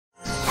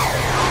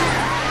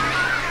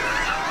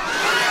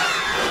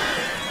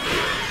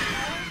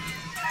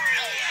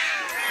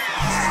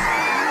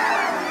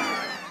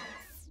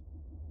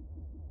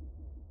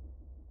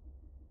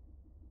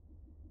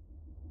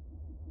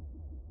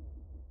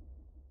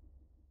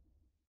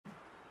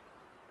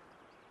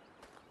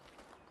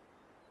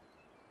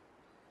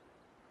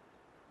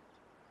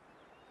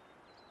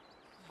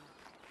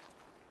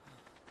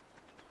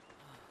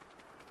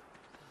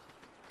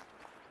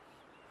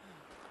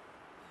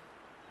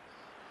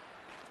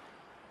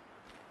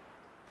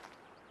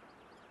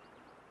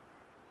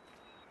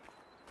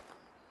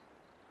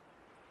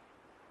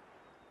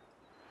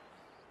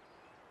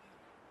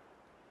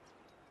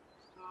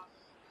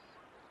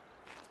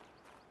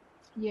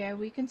Yeah,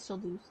 we can still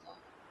do stuff.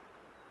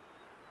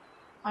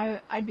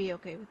 I'd be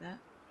okay with that.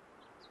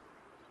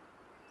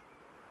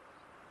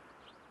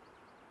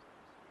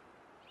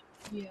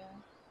 Yeah.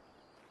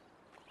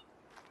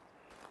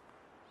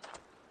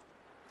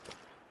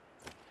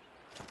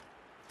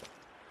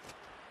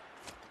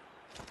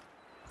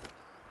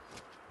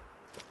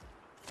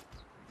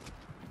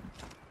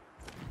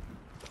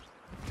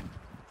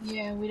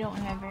 Yeah, we don't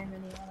have very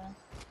many on us.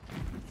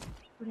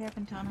 What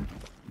happened, Tana?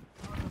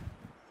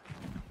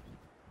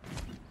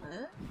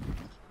 What?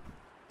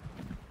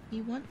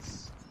 He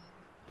wants...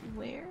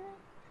 Where?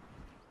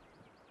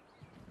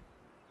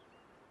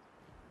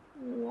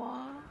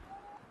 Why?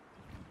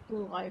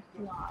 Will I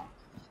fly?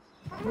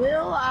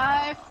 Will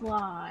I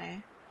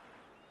fly?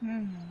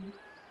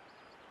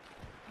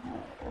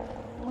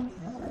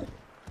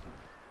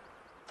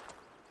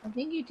 I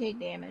think you take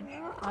damage.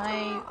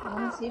 I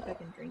want to see if I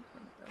can drink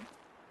from it, though.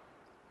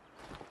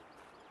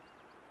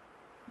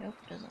 Nope,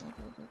 doesn't look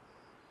like it.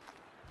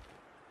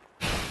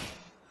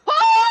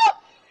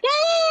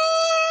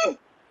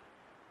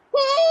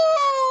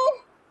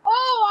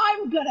 Oh,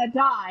 I'm gonna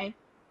die.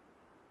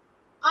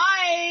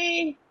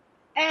 I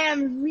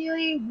am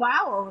really...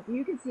 Wow,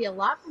 you can see a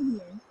lot from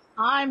here.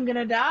 I'm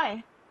gonna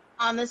die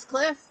on this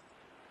cliff.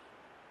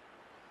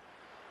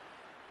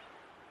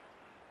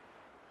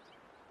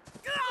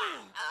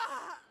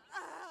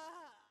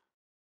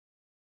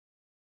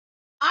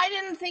 I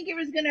didn't think it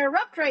was gonna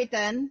erupt right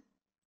then.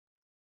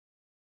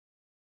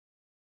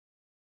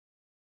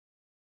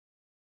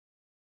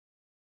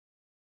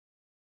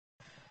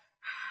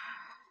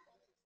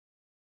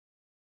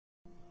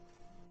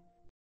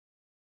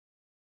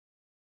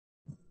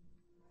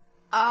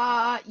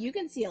 You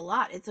can see a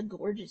lot. It's a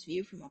gorgeous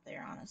view from up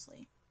there,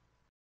 honestly.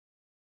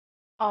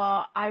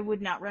 I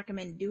would not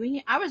recommend doing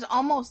it. I was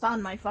almost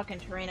on my fucking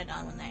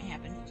Pteranodon when that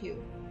happened,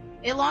 too.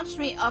 It launched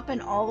me up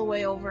and all the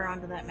way over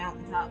onto that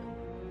mountaintop.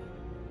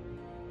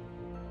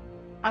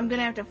 I'm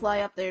gonna have to fly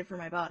up there for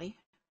my body.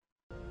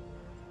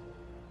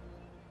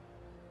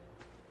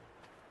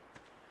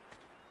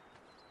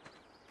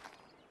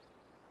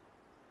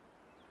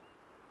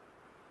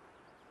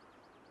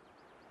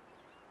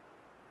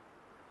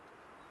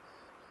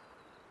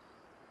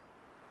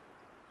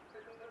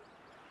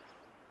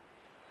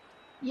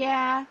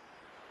 Yeah.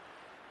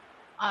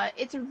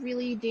 It's a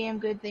really damn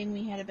good thing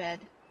we had a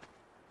bed.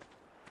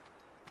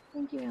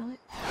 Thank you,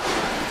 Alex.